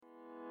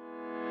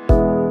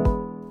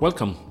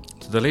Welcome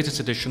to the latest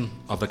edition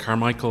of the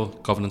Carmichael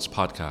Governance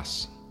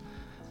Podcast.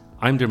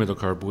 I'm Diarmuid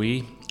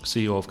O'Curr-Buie,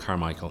 CEO of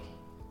Carmichael.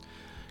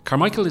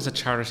 Carmichael is a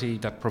charity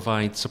that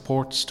provides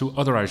supports to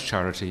other Irish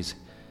charities,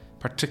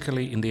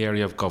 particularly in the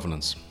area of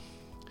governance.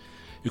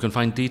 You can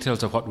find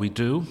details of what we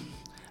do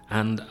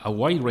and a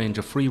wide range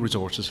of free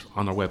resources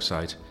on our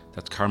website,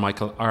 that's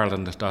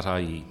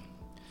carmichaelireland.ie.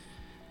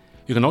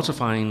 You can also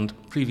find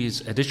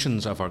previous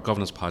editions of our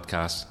governance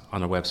podcast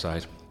on our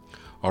website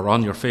or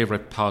on your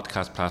favourite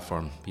podcast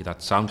platform, be that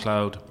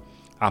SoundCloud,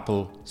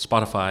 Apple,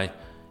 Spotify,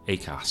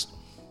 Acast.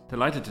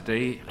 Delighted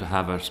today to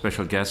have a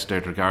special guest,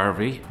 Deirdre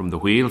Garvey from The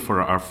Wheel, for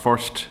our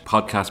first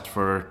podcast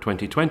for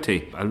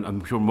 2020.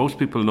 I'm sure most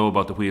people know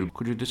about The Wheel.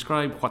 Could you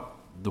describe what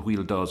The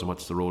Wheel does and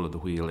what's the role of The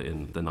Wheel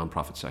in the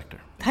non-profit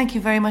sector? Thank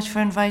you very much for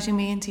inviting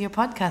me into your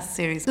podcast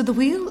series. So The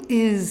Wheel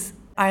is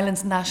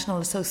Ireland's national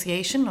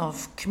association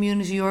of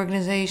community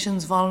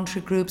organisations,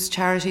 voluntary groups,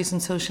 charities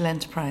and social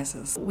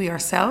enterprises. We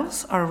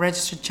ourselves are a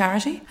registered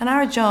charity, and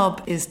our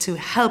job is to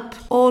help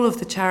all of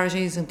the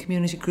charities and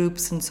community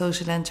groups and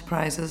social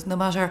enterprises, no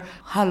matter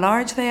how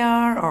large they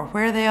are or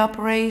where they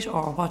operate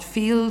or what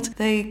field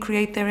they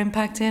create their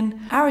impact in.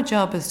 Our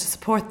job is to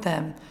support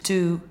them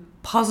to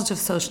positive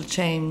social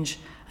change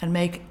and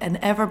make an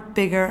ever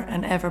bigger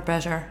and ever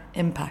better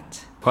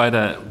impact. Quite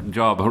a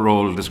job, a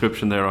role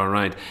description there, all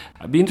right.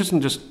 I'd be interested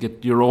in just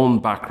get your own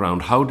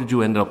background. How did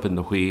you end up in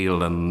The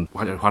Wheel and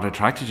what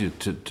attracted you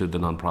to the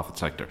non-profit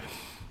sector?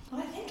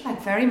 Well, I think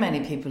like very many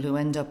people who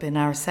end up in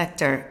our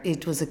sector,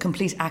 it was a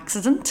complete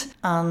accident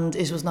and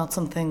it was not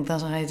something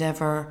that I'd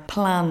ever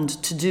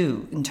planned to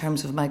do in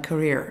terms of my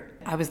career.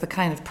 I was the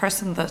kind of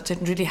person that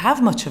didn't really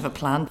have much of a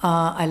plan.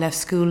 I left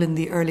school in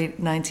the early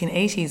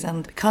 1980s,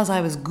 and because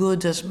I was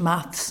good at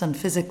maths and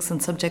physics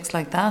and subjects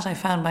like that, I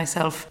found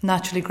myself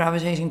naturally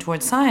gravitating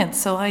towards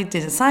science. So I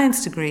did a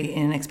science degree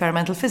in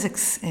experimental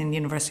physics in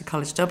University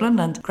College Dublin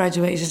and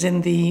graduated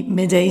in the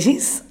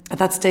mid-80s. At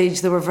that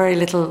stage, there were very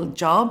little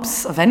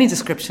jobs of any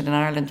description in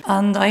Ireland,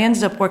 and I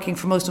ended up working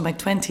for most of my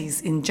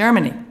 20s in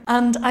Germany.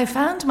 And I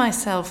found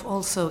myself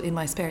also in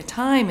my spare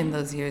time in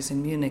those years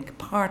in Munich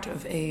part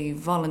of a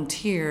volunteer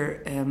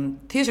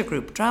theatre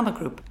group, drama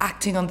group.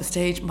 Acting on the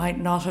stage might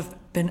not have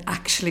been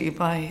actually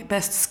my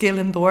best skill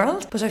in the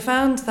world, but I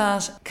found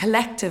that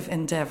collective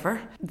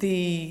endeavour,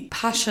 the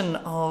passion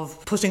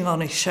of putting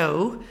on a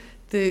show,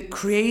 the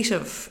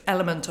creative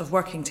element of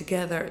working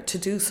together to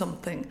do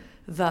something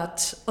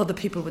that other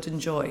people would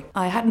enjoy.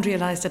 I hadn't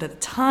realised it at the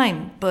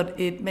time, but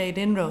it made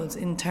inroads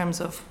in terms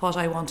of what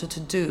I wanted to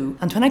do.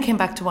 And when I came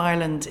back to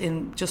Ireland,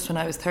 just when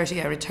I was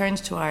 30, I returned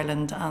to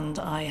Ireland and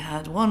I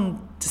had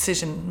one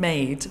decision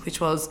made,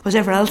 which was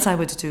whatever else I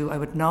would do, I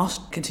would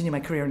not continue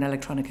my career in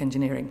electronic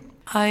engineering.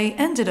 I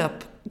ended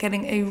up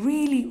getting a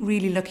really,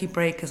 really lucky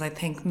break, as I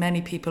think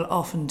many people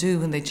often do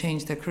when they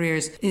change their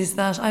careers, is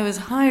that I was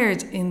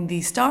hired in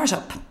the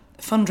startup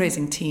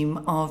fundraising team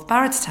of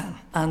Barrettstown,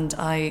 and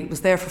I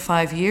was there for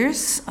 5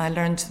 years. I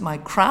learned my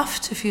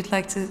craft, if you'd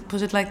like to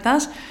put it like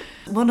that.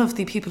 One of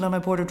the people on my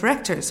board of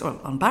directors, or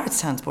on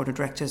Barrettstown's board of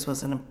directors,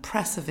 was an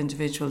impressive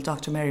individual,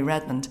 Dr. Mary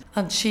Redmond,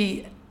 and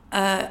she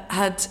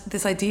had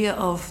this idea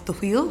of The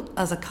Wheel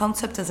as a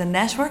concept, as a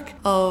network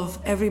of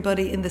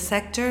everybody in the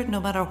sector, no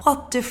matter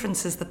what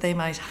differences that they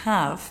might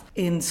have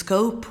in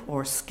scope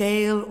or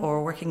scale,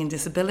 or working in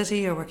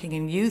disability or working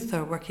in youth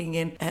or working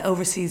in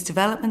overseas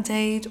development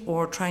aid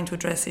or trying to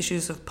address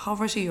issues of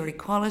poverty or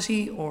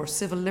equality or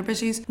civil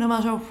liberties. No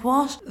matter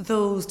what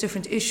those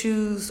different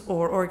issues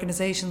or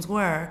organisations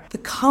were, the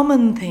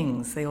common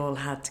things they all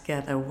had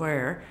together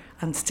were,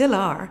 and still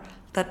are,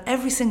 that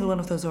every single one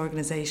of those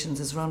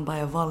organisations is run by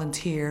a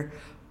volunteer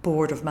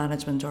board of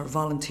management or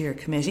volunteer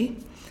committee.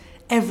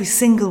 Every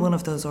single one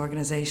of those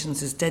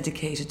organisations is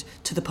dedicated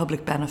to the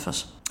public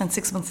benefit. And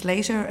 6 months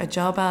later, a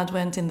job ad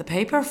went in the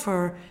paper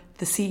for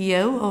the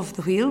CEO of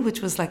The Wheel,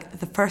 which was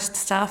like the first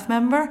staff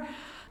member.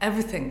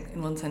 Everything,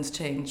 in one sense,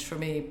 changed for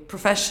me,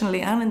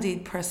 professionally and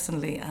indeed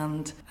personally.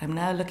 And I'm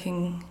now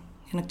looking,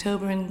 in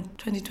October in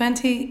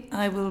 2020,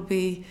 I will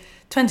be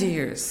 20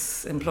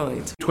 years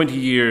employed. 20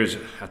 years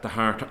at the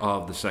heart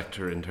of the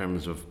sector in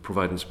terms of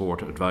providing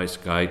support, advice,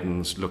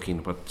 guidance, looking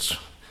at what's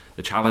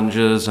the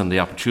challenges and the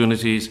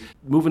opportunities.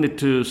 Moving it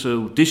to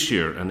this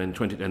year and in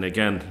and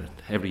again,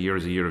 every year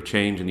is a year of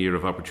change and a year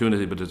of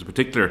opportunity, but there's a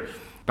particular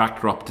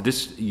backdrop to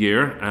this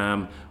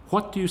year.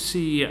 What do you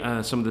see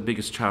some of the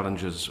biggest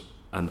challenges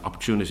and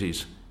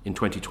opportunities in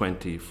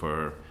 2020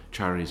 for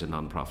charities and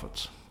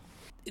non-profits?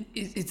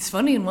 It's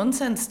funny, in one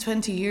sense,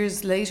 20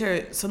 years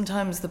later,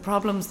 sometimes the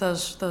problems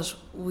that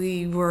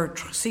we were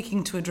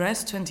seeking to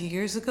address 20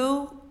 years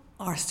ago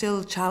are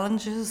still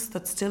challenges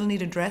that still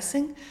need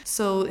addressing.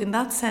 So in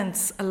that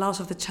sense, a lot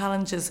of the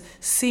challenges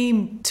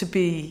seem to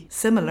be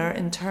similar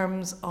in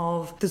terms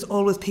of there's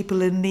always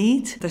people in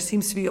need. There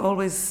seems to be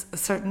always a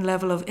certain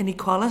level of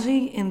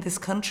inequality in this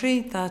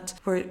country that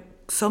we're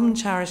some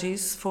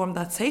charities form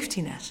that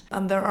safety net,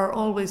 and there are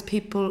always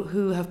people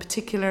who have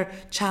particular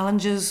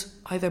challenges,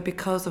 either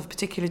because of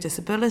particular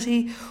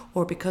disability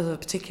or because of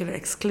particular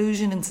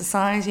exclusion in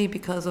society,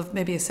 because of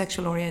maybe a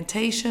sexual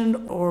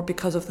orientation or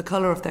because of the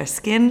colour of their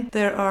skin.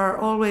 There are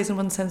always, in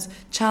one sense,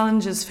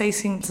 challenges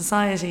facing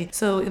society.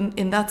 So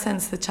in that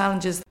sense, the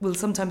challenges will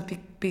sometimes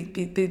be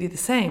the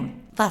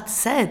same. That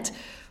said,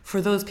 for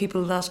those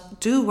people that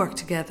do work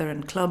together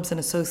in clubs and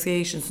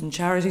associations and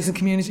charities and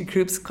community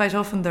groups, quite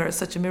often there are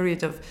such a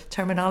myriad of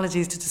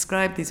terminologies to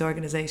describe these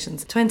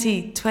organisations.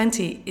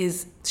 2020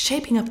 is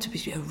shaping up to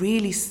be a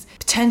really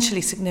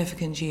potentially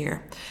significant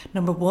year.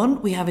 Number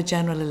one, we have a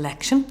general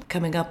election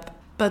coming up,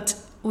 but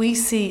we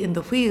see in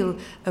the Wheel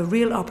a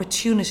real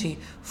opportunity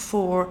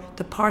for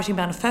the party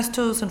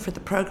manifestos and for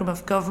the programme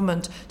of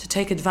government to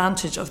take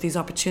advantage of these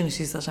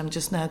opportunities that I'm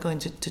just now going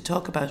to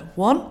talk about.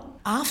 One,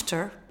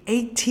 after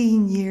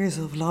 18 years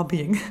of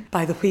lobbying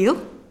by the Wheel,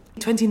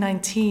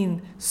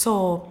 2019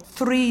 saw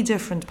 3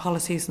 different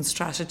policies and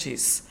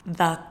strategies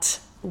that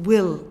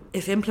will,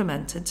 if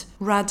implemented,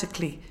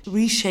 radically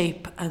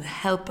reshape and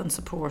help and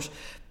support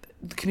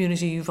the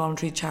community,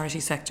 voluntary, charity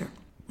sector.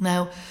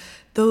 Now,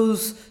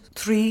 those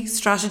 3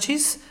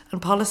 strategies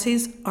and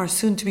policies are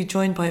soon to be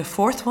joined by a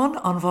 4th one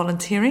on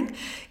volunteering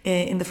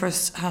in the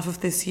first half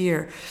of this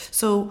year.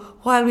 So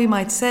while we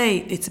might say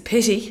it's a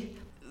pity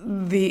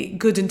the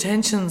good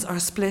intentions are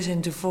split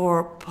into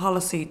 4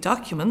 policy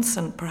documents,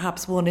 and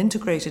perhaps one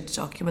integrated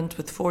document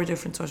with 4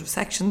 different sort of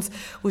sections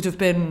would have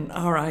been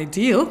our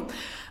ideal.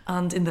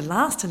 And in the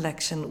last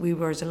election, we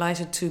were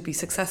delighted to be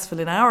successful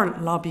in our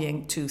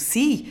lobbying to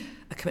see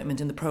a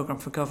commitment in the programme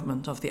for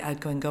government of the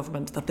outgoing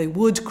government that they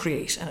would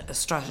create a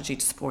strategy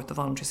to support the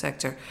voluntary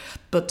sector.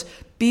 But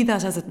be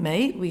that as it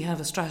may, we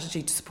have a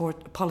strategy to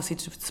support, a policy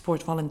to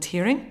support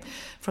volunteering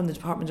from the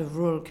Department of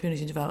Rural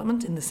Community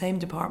Development. In the same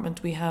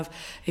department, we have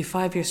a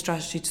 5-year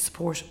strategy to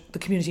support the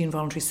community and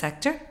voluntary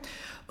sector.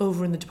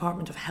 Over in the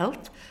Department of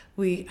Health,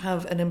 we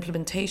have an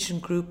implementation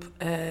group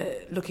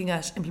looking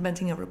at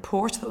implementing a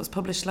report that was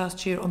published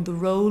last year on the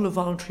role of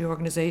voluntary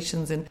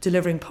organisations in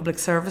delivering public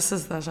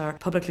services that are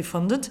publicly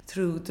funded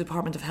through the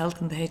Department of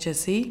Health and the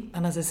HSE.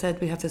 And as I said,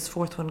 we have this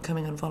 4th one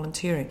coming on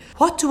volunteering.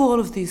 What do all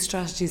of these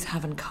strategies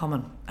have in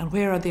common, and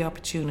where are the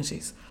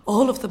opportunities?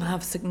 All of them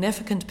have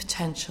significant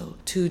potential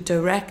to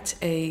direct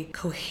a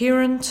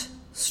coherent,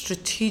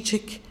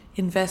 strategic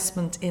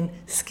investment in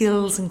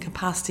skills and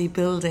capacity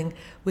building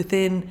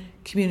within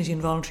community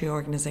and voluntary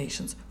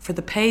organisations, for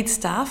the paid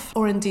staff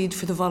or indeed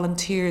for the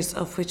volunteers,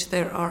 of which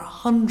there are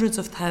hundreds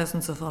of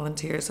thousands of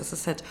volunteers. As I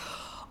said,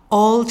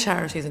 all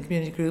charities and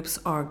community groups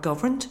are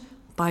governed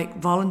by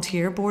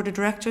volunteer board of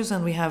directors,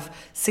 and we have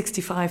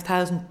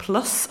 65,000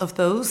 plus of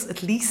those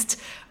at least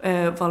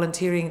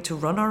volunteering to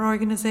run our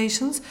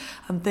organisations,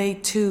 and they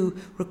too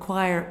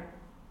require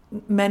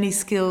many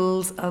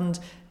skills and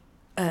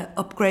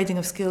upgrading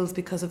of skills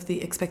because of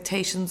the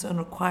expectations and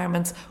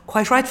requirements,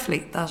 quite rightfully,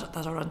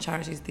 that are on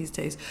charities these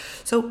days.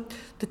 So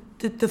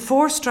the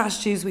 4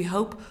 strategies, we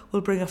hope, will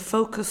bring a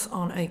focus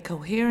on a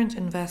coherent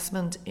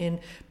investment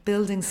in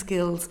building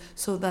skills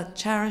so that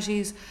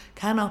charities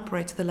can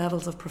operate to the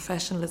levels of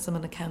professionalism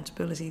and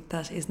accountability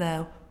that is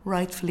now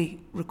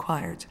rightfully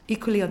required.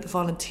 Equally, at the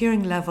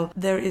volunteering level,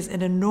 there is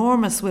an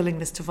enormous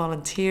willingness to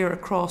volunteer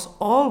across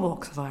all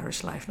walks of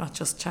Irish life, not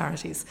just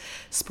charities.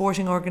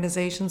 Sporting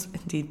organisations,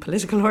 indeed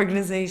political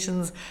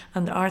organisations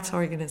and arts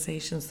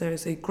organisations. There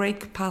is a great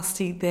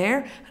capacity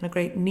there and a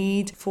great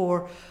need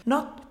for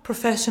not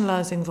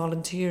professionalising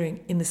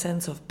volunteering in the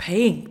sense of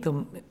paying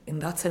them, in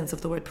that sense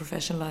of the word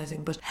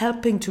professionalising, but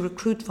helping to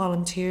recruit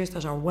volunteers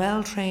that are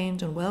well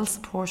trained and well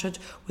supported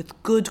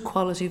with good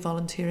quality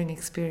volunteering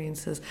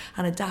experiences,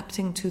 and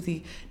adapting to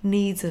the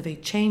needs of a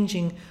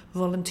changing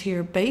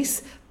volunteer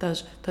base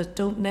that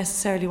don't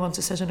necessarily want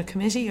to sit on a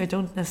committee or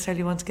don't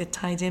necessarily want to get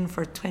tied in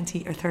for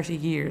 20 or 30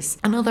 years.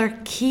 Another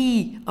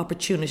key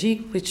opportunity,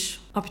 which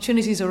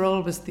opportunities are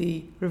always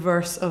the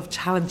reverse of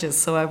challenges,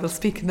 so I will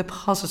speak in the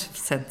positive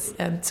sense.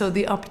 So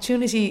the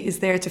opportunity is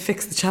there to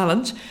fix the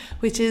challenge,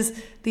 which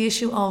is the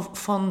issue of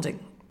funding.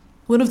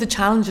 One of the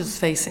challenges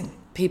facing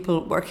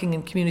people working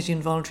in community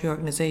and voluntary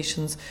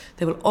organisations,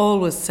 they will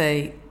always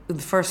say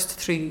the first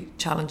 3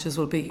 challenges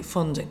will be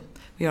funding.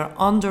 We are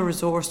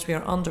under-resourced, we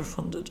are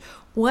underfunded.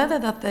 Whether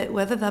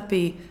that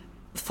be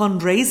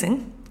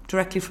fundraising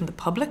directly from the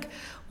public,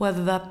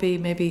 whether that be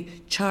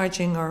maybe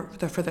charging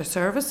for their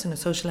service in a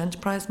social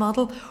enterprise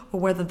model, or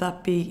whether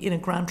that be in a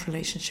grant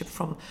relationship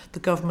from the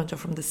government or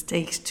from the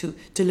state to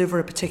deliver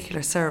a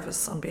particular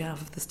service on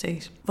behalf of the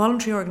state.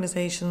 Voluntary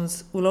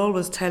organisations will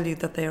always tell you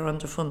that they are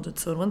underfunded.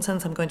 So in one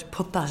sense, I'm going to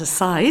put that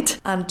aside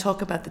and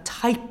talk about the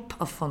type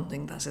of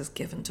funding that is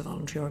given to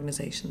voluntary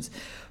organisations.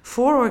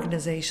 For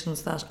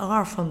organisations that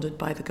are funded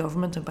by the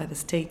government and by the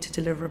state to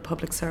deliver a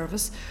public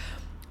service,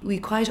 we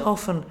quite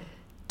often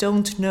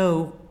don't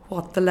know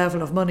what the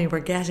level of money we're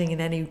getting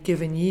in any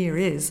given year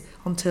is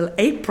until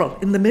April,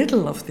 in the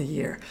middle of the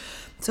year.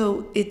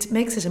 So it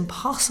makes it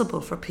impossible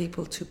for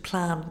people to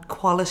plan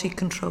quality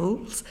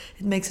controls.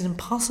 It makes it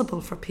impossible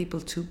for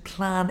people to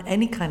plan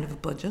any kind of a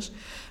budget.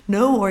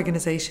 No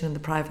organisation in the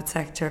private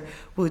sector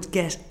would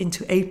get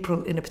into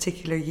April in a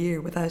particular year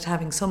without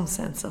having some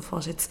sense of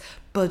what its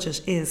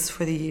budget is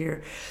for the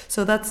year.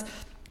 So that's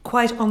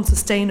quite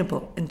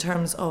unsustainable in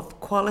terms of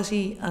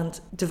quality and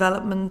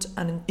development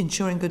and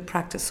ensuring good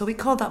practice. So we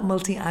call that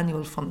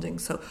multi-annual funding.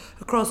 So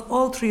across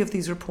all three of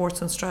these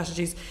reports and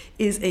strategies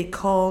is a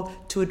call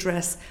to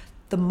address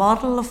the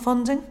model of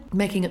funding,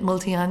 making it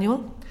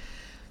multi-annual,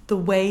 the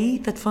way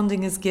that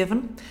funding is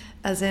given,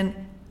 as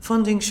in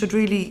funding should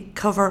really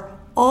cover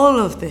all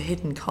of the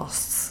hidden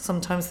costs.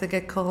 Sometimes they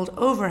get called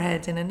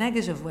overhead in a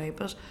negative way,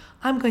 but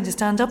I'm going to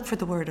stand up for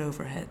the word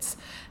overheads.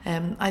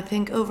 I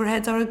think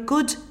overheads are a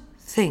good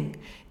thing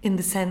in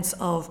the sense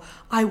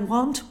of I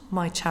want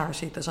my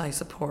charity that I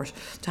support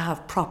to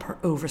have proper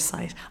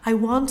oversight. I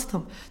want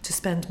them to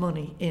spend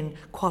money in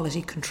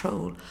quality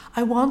control.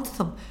 I want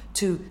them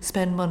to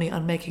spend money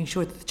on making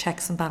sure that the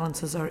checks and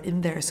balances are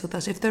in there so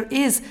that if there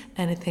is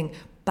anything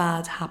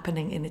bad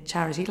happening in a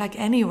charity, like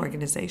any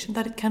organisation,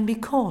 that it can be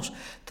caught.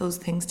 Those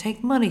things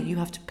take money. You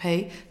have to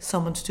pay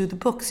someone to do the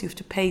books. You have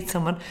to pay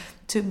someone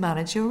to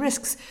manage your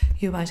risks.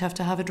 You might have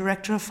to have a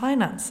director of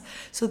finance.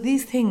 So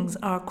these things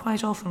are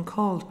quite often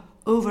called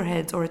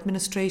overheads or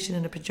administration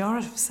in a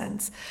pejorative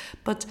sense,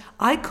 but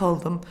I call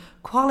them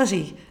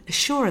quality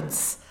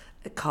assurance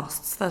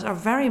costs that are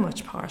very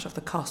much part of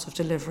the cost of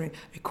delivering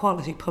a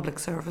quality public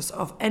service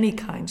of any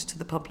kind to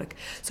the public.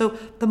 So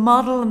the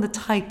model and the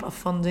type of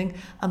funding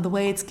and the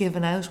way it's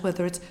given out,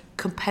 whether it's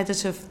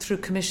competitive through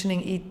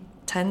commissioning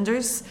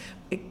tenders,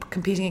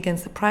 competing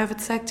against the private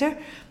sector,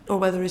 or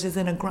whether it is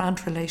in a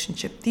grant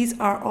relationship. These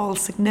are all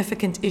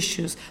significant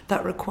issues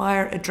that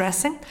require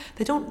addressing.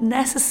 They don't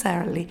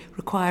necessarily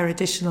require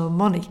additional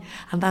money,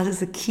 and that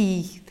is a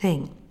key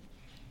thing.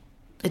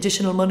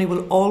 Additional money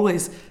will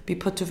always be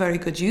put to very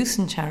good use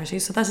in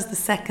charities. So that is the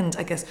second,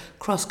 I guess,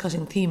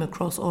 cross-cutting theme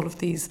across all of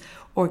these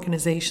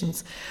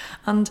organisations.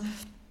 And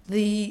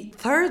the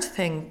third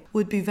thing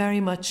would be very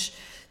much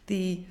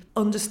the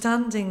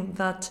understanding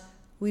that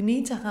we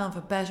need to have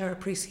a better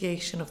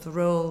appreciation of the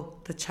role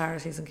that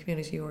charities and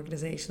community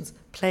organisations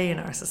play in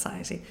our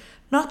society,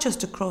 not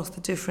just across the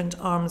different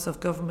arms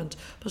of government,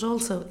 but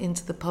also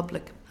into the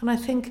public. And I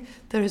think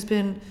there has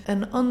been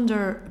an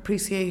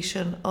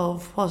under-appreciation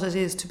of what it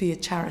is to be a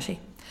charity.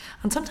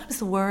 And sometimes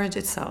the word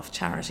itself,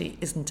 charity,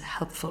 isn't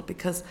helpful,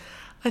 because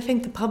I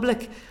think the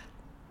public,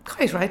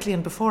 quite rightly,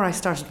 and before I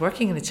started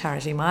working in a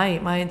charity,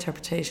 my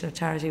interpretation of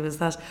charity was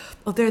that,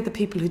 they're the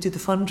people who do the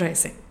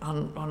fundraising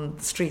on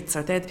the streets,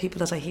 or they're the people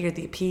that I hear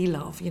the appeal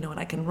of, and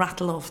I can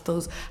rattle off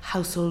those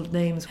household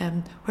names.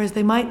 Whereas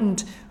they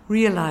mightn't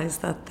realise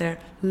that their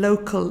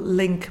local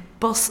link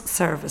bus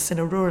service in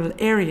a rural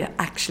area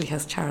actually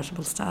has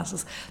charitable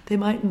status. They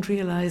mightn't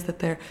realise that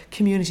their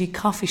community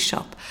coffee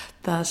shop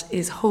that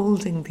is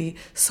holding the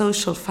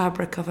social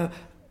fabric of a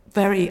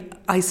very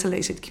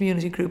isolated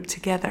community group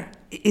together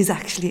is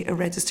actually a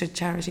registered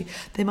charity.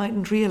 They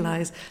mightn't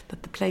realise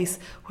that the place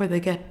where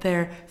they get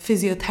their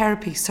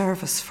physiotherapy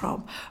service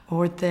from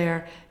or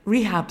their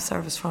rehab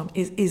service from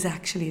is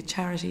actually a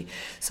charity.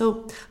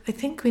 So I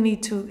think we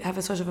need to have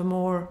a sort of a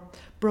more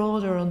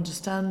broader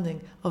understanding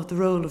of the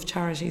role of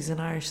charities in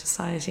Irish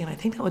society, and I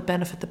think that would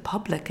benefit the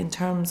public in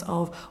terms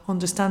of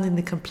understanding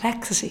the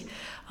complexity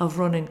of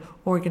running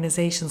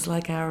organisations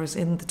like ours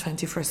in the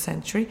 21st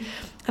century.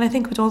 And I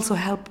think would also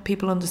help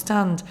people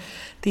understand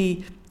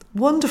the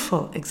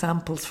wonderful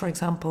examples, for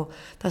example,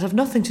 that have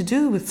nothing to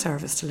do with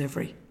service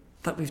delivery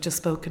that we've just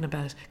spoken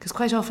about. Because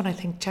quite often I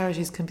think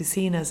charities can be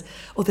seen as,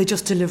 they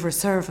just deliver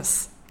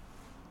service.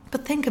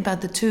 But think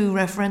about the two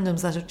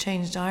referendums that have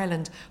changed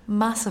Ireland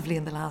massively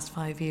in the last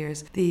 5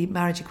 years. The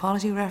marriage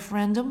equality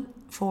referendum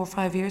 4 or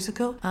 5 years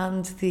ago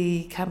and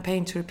the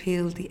campaign to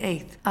repeal the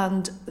 8th.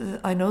 And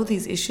I know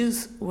these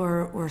issues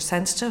were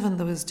sensitive and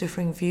there was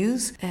differing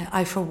views.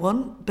 I, for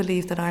one,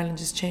 believe that Ireland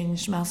has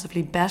changed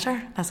massively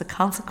better as a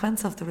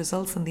consequence of the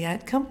results and the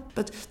outcome.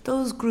 But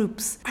those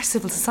groups are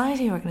civil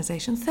society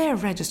organisations. They're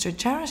registered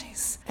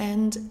charities.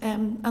 And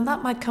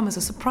that might come as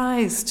a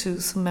surprise to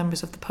some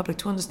members of the public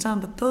to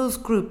understand that those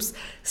groups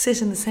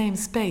sit in the same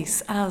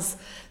space as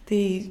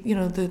the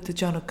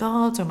John of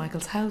God's or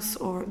Michael's House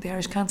or the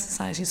Irish Cancer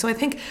Society. So I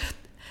think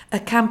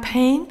a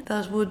campaign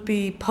that would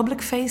be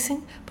public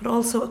facing but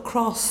also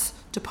across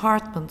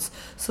departments,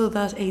 so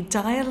that a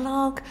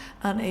dialogue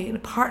and a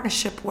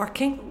partnership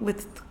working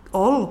with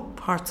all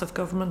parts of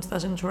government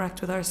that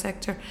interact with our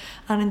sector,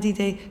 and indeed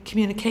a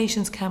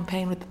communications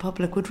campaign with the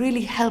public would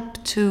really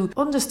help to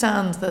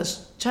understand that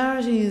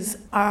charities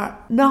are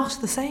not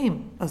the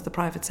same as the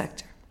private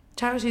sector.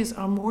 Charities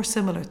are more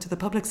similar to the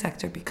public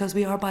sector because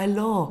we are by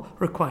law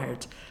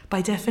required.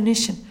 By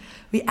definition,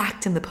 we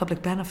act in the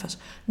public benefit.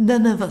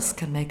 None of us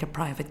can make a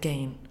private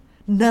gain.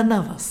 None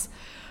of us.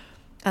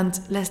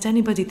 And lest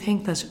anybody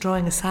think that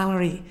drawing a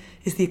salary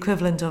is the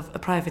equivalent of a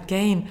private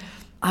gain,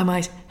 I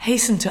might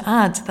hasten to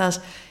add that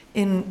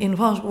in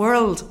what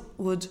world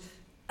would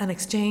an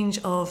exchange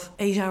of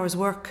 8 hours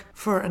work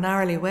for an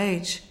hourly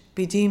wage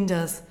be deemed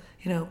as,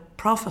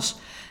 profit.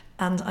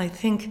 And I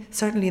think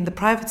certainly in the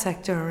private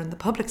sector or in the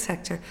public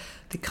sector,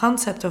 the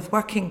concept of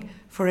working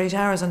for 8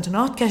 hours and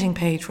not getting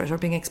paid for it or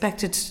being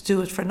expected to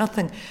do it for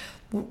nothing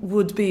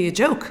would be a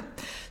joke.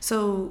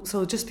 So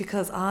just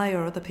because I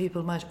or other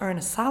people might earn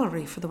a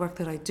salary for the work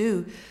that I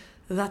do,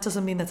 that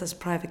doesn't mean that that's a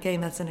private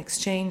gain. That's an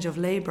exchange of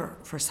labour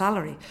for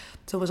salary.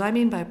 So what I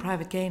mean by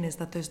private gain is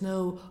that there's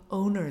no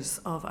owners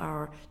of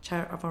our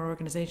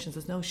organisations.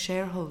 There's no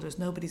shareholders.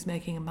 Nobody's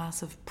making a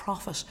massive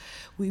profit.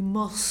 We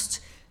must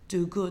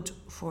do good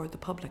for the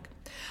public.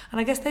 And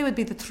I guess they would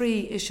be the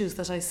three issues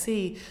that I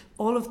see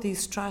all of these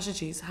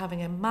strategies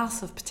having a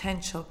massive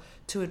potential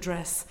to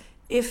address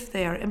if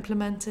they are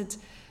implemented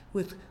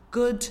with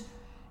good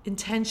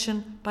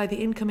intention by the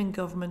incoming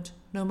government,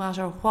 no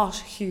matter what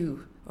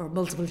hue or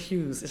multiple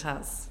hues it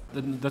has.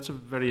 That's a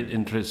very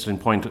interesting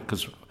point,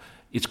 because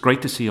it's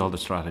great to see all the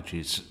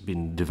strategies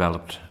being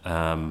developed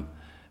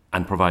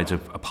and provides a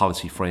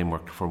policy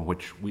framework from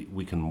which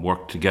we can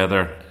work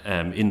together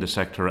in the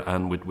sector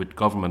and with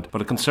government.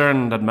 But a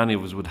concern that many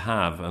of us would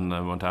have, and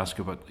I want to ask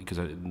you about, because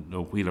I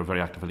know Wheeler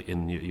very actively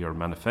in your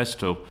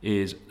manifesto,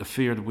 is the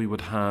fear that we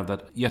would have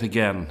that yet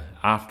again,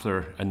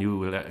 after a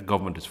new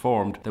government is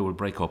formed, they will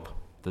break up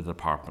the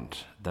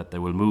department, that they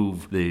will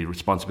move the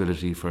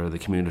responsibility for the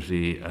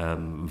community,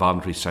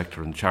 voluntary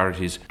sector and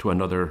charities to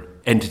another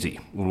entity.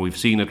 When we've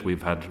seen it,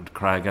 we've had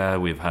Craga,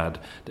 we've had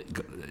the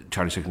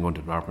charity sector going to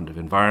the Department of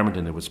Environment,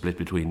 and it was split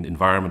between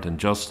environment and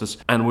justice.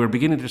 And we're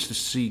beginning just to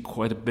see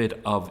quite a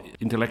bit of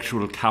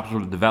intellectual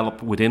capital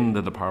develop within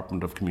the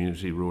Department of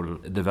Community Rural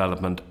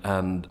Development,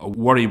 and a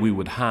worry we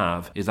would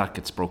have is that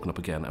gets broken up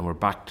again and we're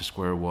back to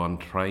square one,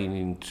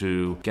 trying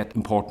to get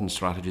important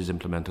strategies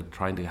implemented,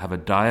 trying to have a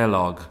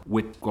dialogue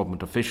with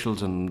government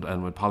officials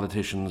and with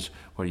politicians,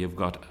 where you've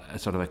got a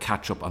sort of a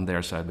catch-up on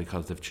their side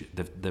because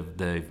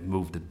they've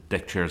moved the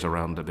deck chairs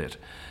around a bit.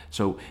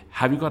 So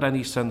have you got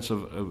any sense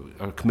of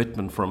a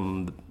commitment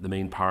from the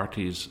main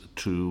parties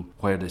to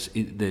where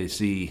they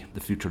see the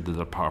future of the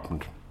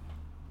department?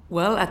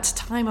 Well, at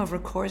time of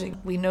recording,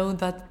 we know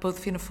that both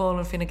Fianna Fáil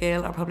and Fine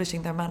Gael are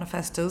publishing their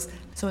manifestos.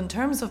 So in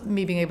terms of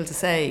me being able to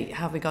say,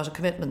 have we got a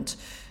commitment?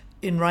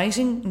 In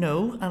writing,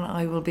 no, and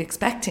I will be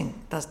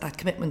expecting that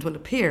commitment will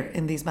appear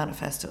in these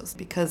manifestos,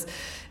 because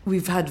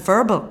we've had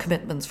verbal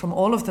commitments from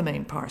all of the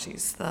main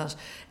parties that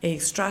a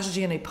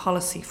strategy and a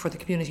policy for the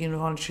community and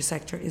voluntary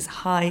sector is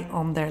high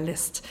on their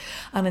list.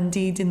 And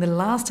indeed, in the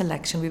last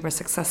election, we were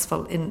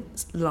successful in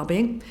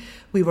lobbying.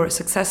 We were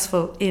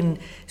successful in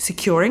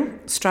securing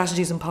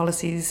strategies and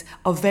policies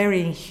of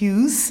varying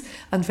hues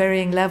and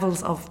varying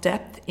levels of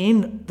depth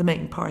in the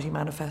main party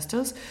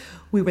manifestos.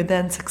 We were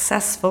then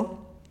successful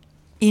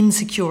in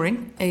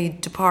securing a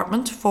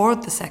department for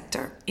the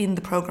sector in the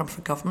programme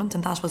for government,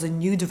 and that was a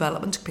new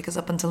development, because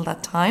up until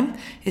that time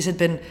it had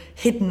been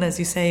hidden, as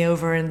you say,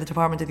 over in the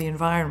Department of the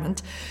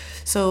Environment.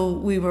 So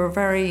we were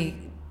very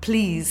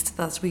pleased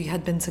that we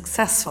had been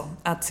successful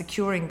at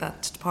securing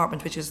that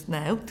department, which is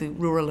now the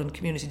Rural and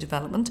Community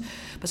Development.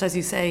 But as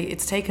you say,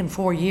 it's taken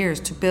 4 years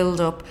to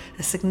build up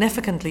a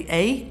significantly,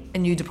 a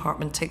new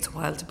department takes a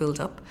while to build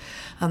up,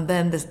 and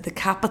then the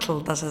capital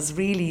that has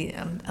really,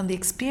 and the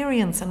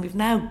experience, and we've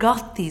now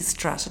got these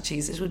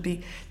strategies. It would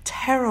be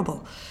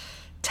terrible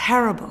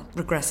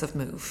regressive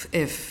move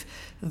if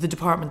the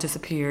department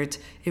disappeared.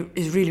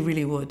 It really,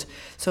 really would.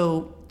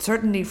 So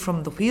certainly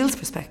from the Wheels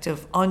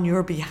perspective, on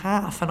your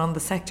behalf and on the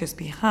sector's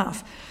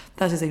behalf,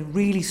 that is a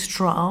really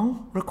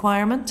strong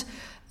requirement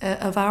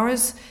of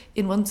ours.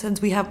 In one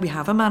sense, we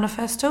have a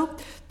manifesto.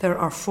 There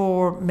are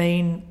 4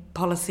 main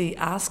policy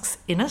asks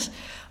in it,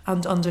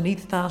 and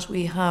underneath that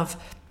we have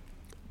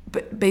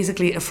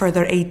basically a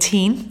further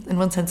 18, in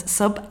one sense,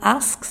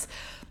 sub-asks.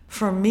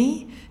 For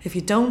me, if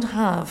you don't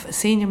have a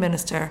senior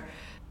minister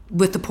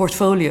with the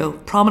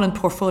prominent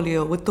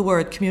portfolio with the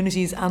word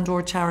communities and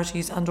or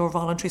charities and or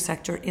voluntary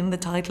sector in the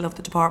title of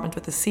the department,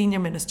 with a senior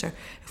minister,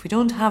 if we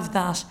don't have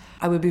that,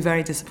 I would be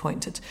very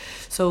disappointed.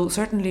 So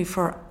certainly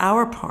for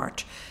our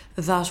part,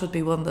 that would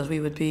be one that we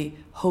would be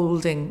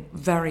holding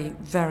very,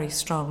 very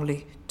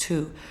strongly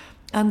to.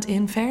 And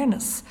in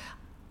fairness,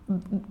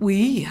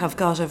 we have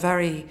got a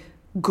very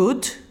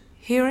good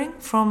hearing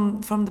from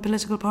the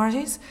political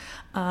parties,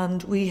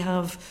 and we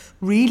have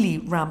really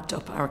ramped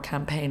up our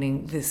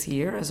campaigning this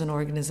year as an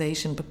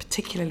organisation, but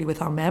particularly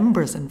with our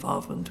members'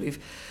 involvement.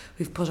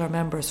 We've put our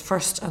members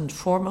first and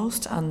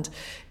foremost, and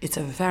it's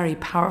a very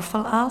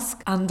powerful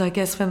ask. And I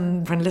guess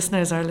when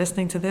listeners are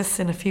listening to this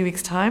in a few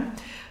weeks' time,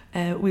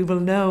 we will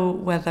know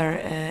whether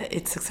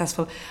it's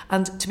successful.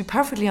 And to be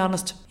perfectly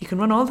honest, you can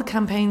run all the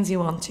campaigns you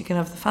want. You can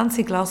have the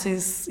fancy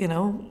glosses,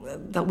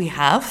 that we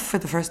have for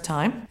the first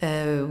time.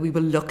 We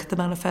will look at the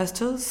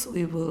manifestos.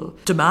 We will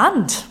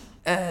demand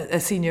a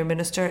senior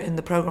minister in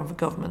the programme for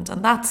government,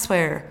 and that's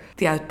where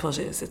the output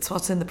is. It's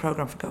what's in the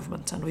programme for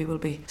government, and we will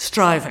be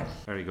striving.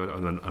 Very good,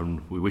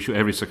 and we wish you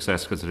every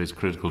success, because it is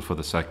critical for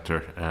the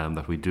sector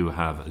that we do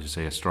have, as you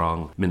say, a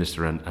strong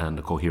minister and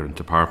a coherent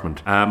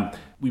department.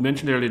 We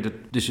mentioned earlier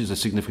that this is a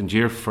significant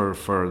year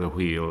for the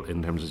Wheel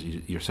in terms of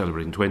you're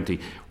celebrating 20.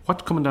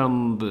 What's coming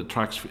down the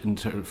tracks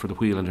for the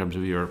Wheel in terms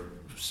of your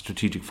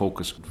strategic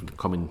focus for the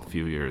coming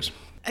few years?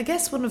 I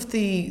guess one of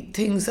the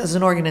things as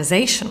an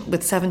organisation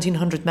with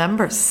 1,700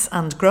 members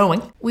and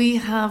growing, we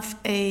have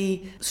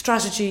a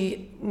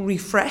strategy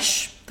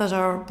refresh that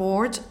our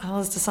board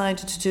has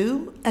decided to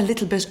do a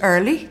little bit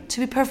early, to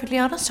be perfectly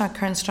honest. Our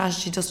current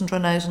strategy doesn't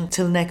run out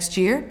until next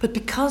year, but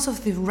because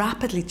of the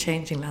rapidly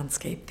changing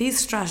landscape, these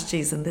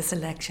strategies in this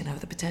election have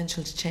the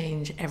potential to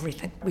change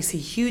everything. We see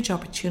huge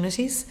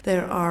opportunities.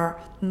 There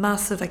are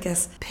massive,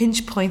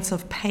 pinch points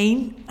of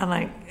pain, and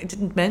I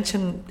didn't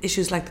mention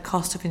issues like the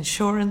cost of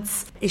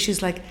insurance,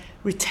 issues like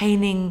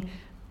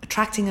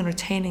attracting and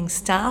retaining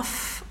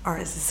staff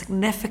is a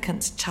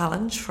significant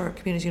challenge for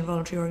community and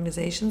voluntary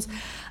organisations.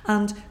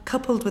 And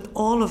coupled with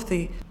all of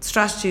the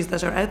strategies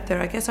that are out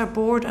there, I guess our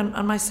board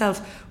and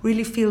myself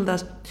really feel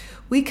that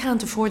we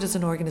can't afford as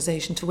an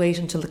organisation to wait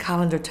until the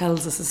calendar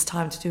tells us it's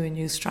time to do a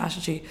new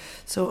strategy.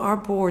 So our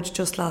board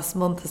just last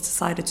month has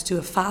decided to do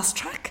a fast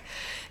track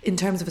in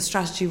terms of a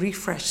strategy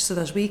refresh so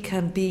that we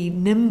can be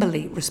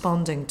nimbly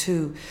responding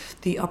to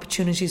the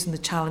opportunities and the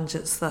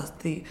challenges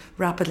that the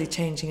rapidly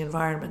changing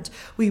environment.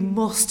 We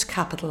must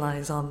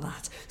capitalise on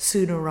that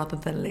sooner rather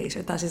than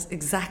later. That is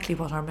exactly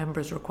what our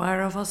members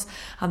require of us,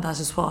 and that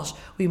is what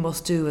we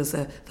must do as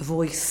the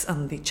voice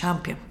and the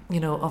champion,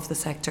 of the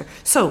sector.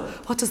 So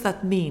what does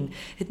that mean?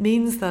 It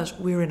means that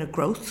we're in a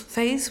growth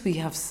phase. We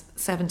have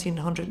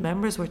 1,700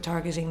 members. We're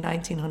targeting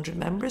 1,900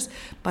 members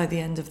by the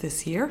end of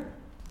this year.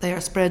 They are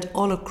spread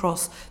all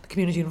across the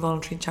community and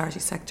voluntary and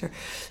charity sector.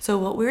 So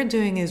what we're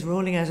doing is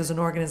rolling out as an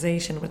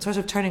organisation. We're sort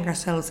of turning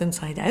ourselves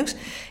inside out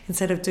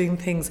instead of doing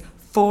things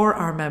for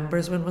our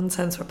members. In one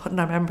sense, we're putting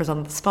our members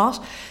on the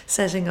spot,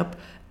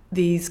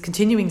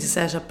 continuing to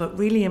set up, but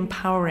really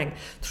empowering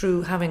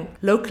through having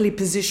locally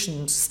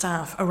positioned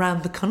staff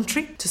around the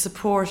country to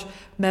support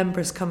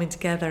members coming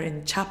together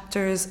in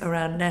chapters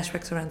around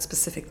networks around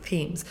specific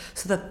themes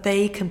so that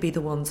they can be the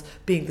ones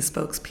being the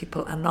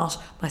spokespeople and not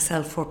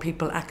myself or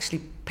people actually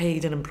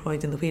paid and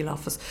employed in the Wheel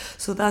office.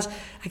 So that,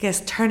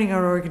 turning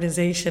our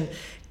organisation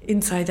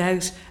inside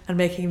out and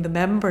making the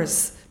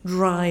members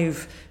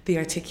drive the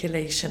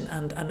articulation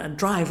and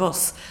drive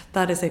us,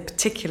 that is a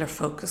particular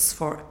focus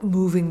for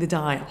moving the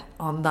dial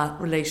on that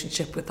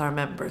relationship with our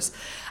members.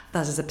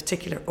 That is a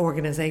particular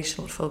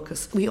organisational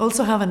focus. We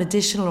also have an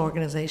additional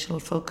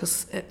organisational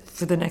focus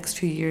for the next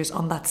few years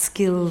on that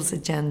skills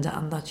agenda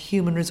and that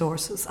human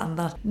resources and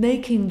that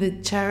making the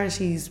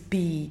charities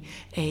be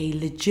a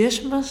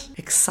legitimate,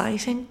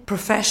 exciting,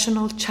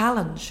 professional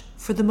challenge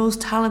for the most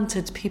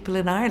talented people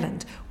in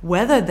Ireland,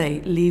 whether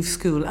they leave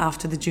school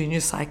after the junior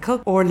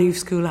cycle or leave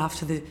school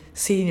after the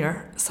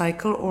senior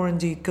cycle or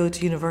indeed go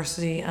to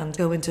university and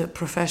go into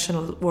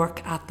professional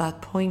work at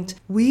that point.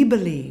 We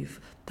believe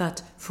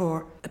that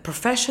for a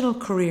professional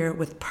career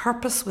with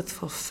purpose, with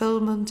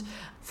fulfilment,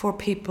 for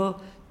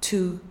people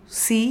to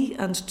see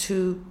and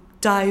to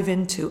dive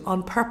into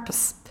on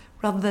purpose,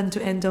 rather than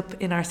to end up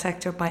in our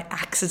sector by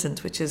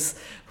accident, which is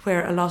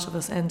where a lot of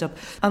us end up.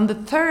 And the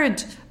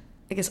third,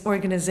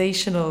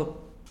 organisational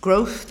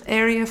growth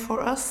area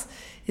for us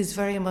is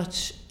very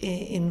much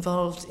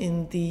involved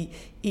in the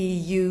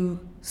EU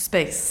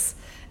space.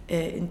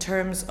 In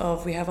terms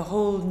of, we have a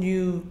whole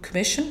new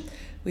commission,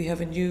 we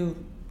have a new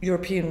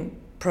European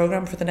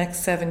programme for the next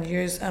 7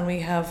 years, and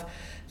we have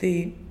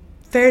the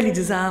fairly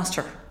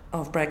disaster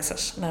of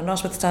Brexit. Now,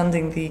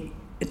 notwithstanding the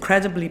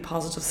incredibly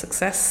positive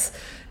success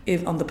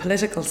on the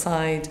political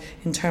side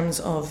in terms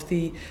of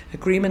the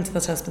agreement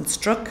that has been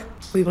struck,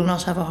 we will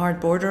not have a hard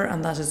border,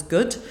 and that is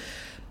good.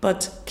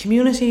 But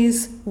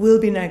communities will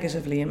be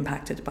negatively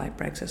impacted by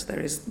Brexit. There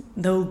is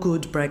no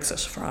good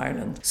Brexit for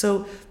Ireland.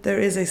 So there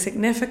is a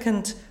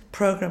significant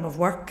programme of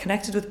work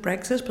connected with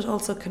Brexit, but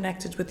also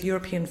connected with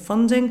European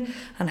funding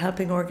and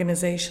helping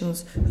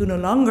organisations who no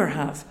longer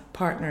have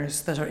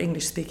partners that are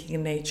English-speaking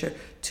in nature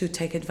to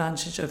take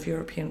advantage of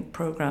European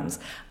programmes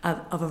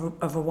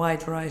of a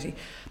wide variety.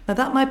 Now,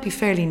 that might be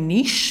fairly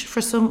niche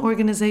for some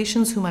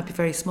organisations who might be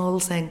very small,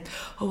 saying,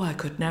 I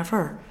could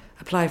never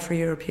apply for a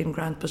European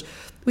grant, but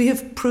we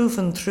have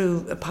proven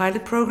through a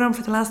pilot programme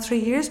for the last 3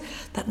 years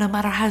that no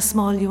matter how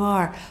small you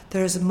are,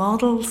 there's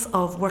models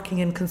of working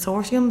in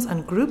consortiums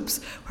and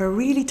groups where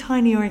really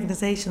tiny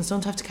organisations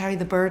don't have to carry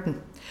the burden.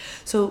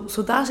 So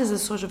that is a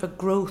sort of a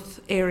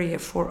growth area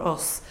for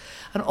us.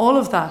 And all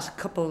of that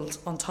coupled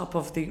on top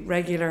of the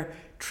regular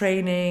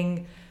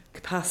training,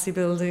 capacity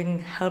building,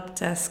 help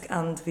desk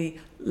and the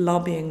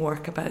lobbying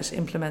work about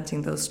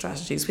implementing those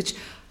strategies, which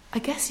I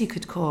guess you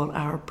could call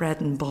our bread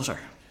and butter.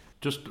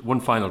 Just one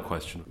final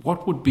question.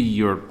 What would be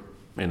your,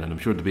 and I'm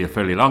sure there'll be a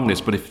fairly long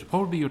list, but what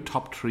would be your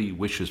top 3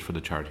 wishes for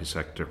the charity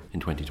sector in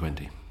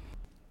 2020?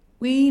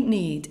 We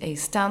need a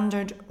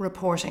standard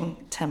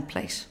reporting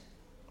template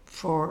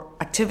for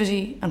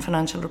activity and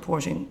financial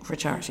reporting for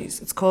charities.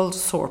 It's called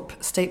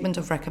SORP, Statement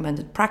of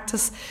Recommended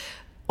Practice.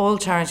 All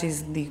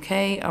charities in the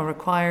UK are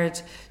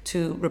required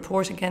to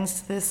report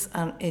against this,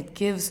 and it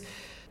gives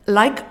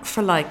like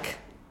for like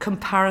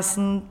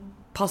comparison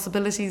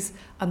possibilities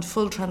and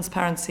full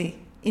transparency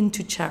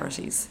into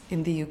charities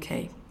in the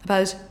UK.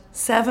 About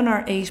 7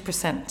 or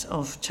 8%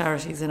 of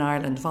charities in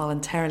Ireland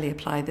voluntarily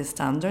apply this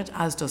standard,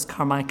 as does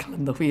Carmichael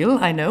and the Wheel,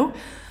 I know.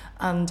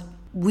 And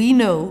we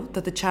know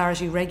that the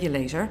charity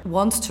regulator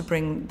wants to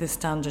bring this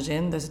standard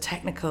in. There's a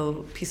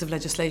technical piece of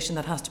legislation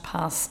that has to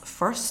pass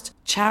first.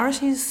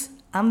 Charities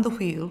and the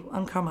Wheel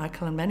and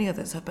Carmichael and many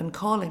others have been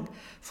calling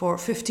for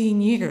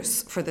 15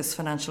 years for this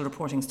financial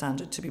reporting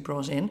standard to be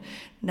brought in.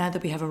 Now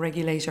that we have a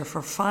regulator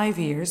for 5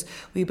 years,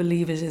 we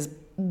believe it is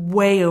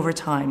way over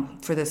time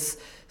for this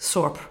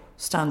SORP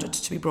standard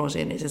to be brought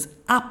in. It is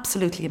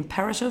absolutely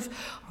imperative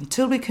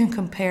until we can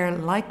compare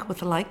like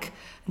with like,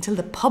 until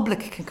the public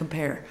can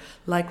compare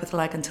like with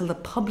like, until the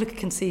public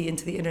can see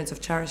into the innards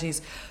of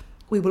charities.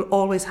 We will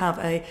always have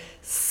a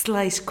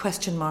slight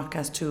question mark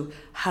as to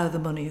how the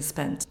money is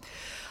spent.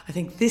 I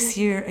think this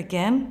year,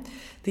 again,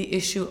 the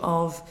issue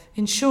of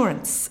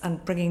insurance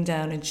and bringing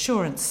down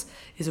insurance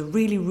is a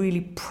really,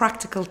 really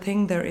practical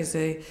thing. There is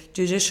a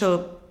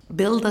judicial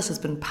bill that has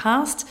been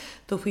passed.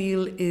 The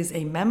Wheel is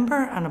a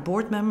member and a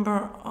board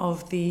member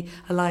of the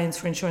Alliance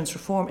for Insurance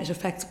Reform. It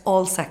affects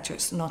all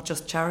sectors, not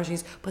just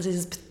charities, but it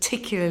is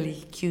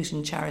particularly acute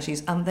in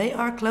charities. And they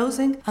are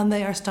closing and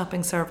they are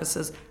stopping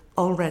services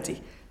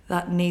already.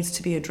 That needs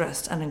to be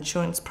addressed, and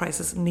insurance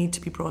prices need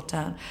to be brought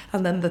down.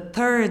 And then the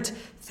third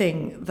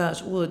thing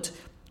that would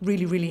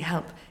really, really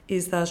help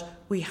is that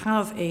we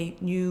have a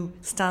new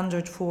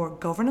standard for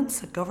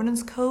governance, a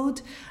governance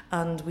code,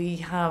 and we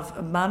have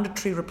a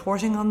mandatory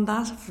reporting on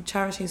that for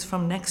charities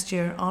from next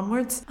year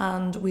onwards.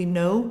 And we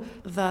know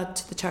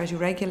that the charity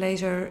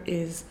regulator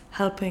is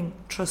helping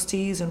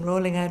trustees and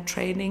rolling out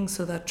training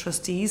so that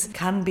trustees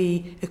can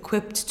be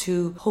equipped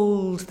to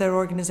hold their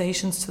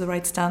organisations to the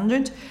right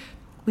standard.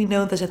 We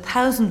know that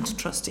 1,000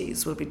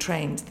 trustees will be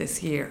trained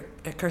this year,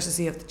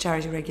 courtesy of the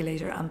charity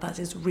regulator, and that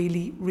is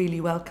really,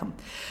 really welcome.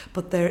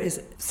 But there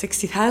is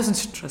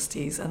 60,000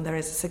 trustees, and there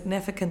is a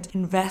significant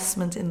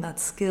investment in that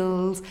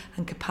skills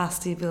and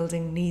capacity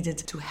building needed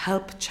to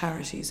help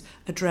charities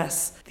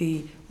address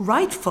the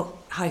rightful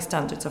high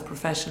standards of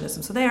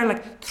professionalism. So they are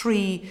like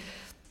three,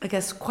 I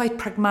guess, quite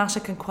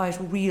pragmatic and quite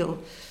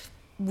real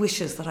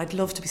wishes that I'd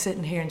love to be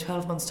sitting here in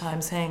 12 months'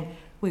 time saying,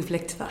 we've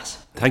licked that.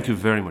 Thank you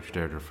very much,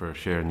 Deirdre, for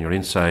sharing your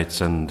insights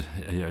and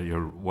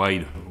your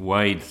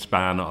wide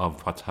span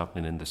of what's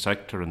happening in the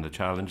sector and the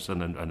challenges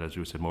and as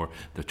you said, more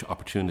the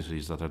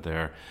opportunities that are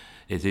there.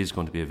 It is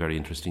going to be a very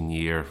interesting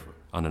year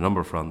on a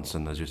number of fronts,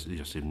 and as you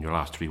just in your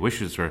last three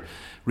wishes are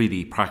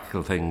really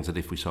practical things that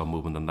if we saw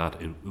movement on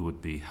that, it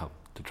would be help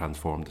to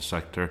transform the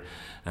sector.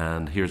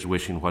 And here's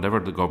wishing whatever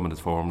the government is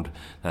formed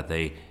that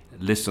they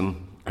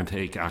listen and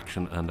take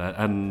action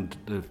and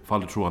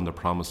follow through on their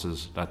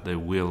promises that they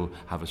will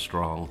have a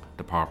strong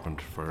department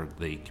for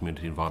the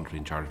community and voluntary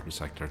and charitable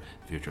sector in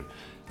the future.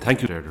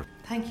 Thank you, Deirdre.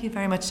 Thank you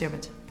very much,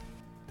 Dermot.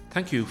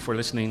 Thank you for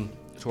listening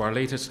to our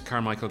latest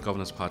Carmichael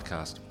Governance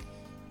podcast.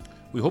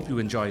 We hope you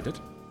enjoyed it.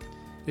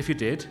 If you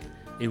did,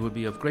 it would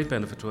be of great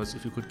benefit to us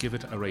if you could give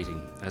it a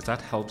rating, as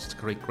that helps to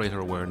create greater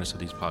awareness of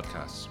these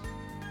podcasts.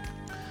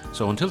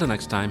 So until the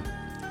next time,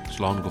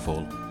 slán go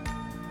fóill.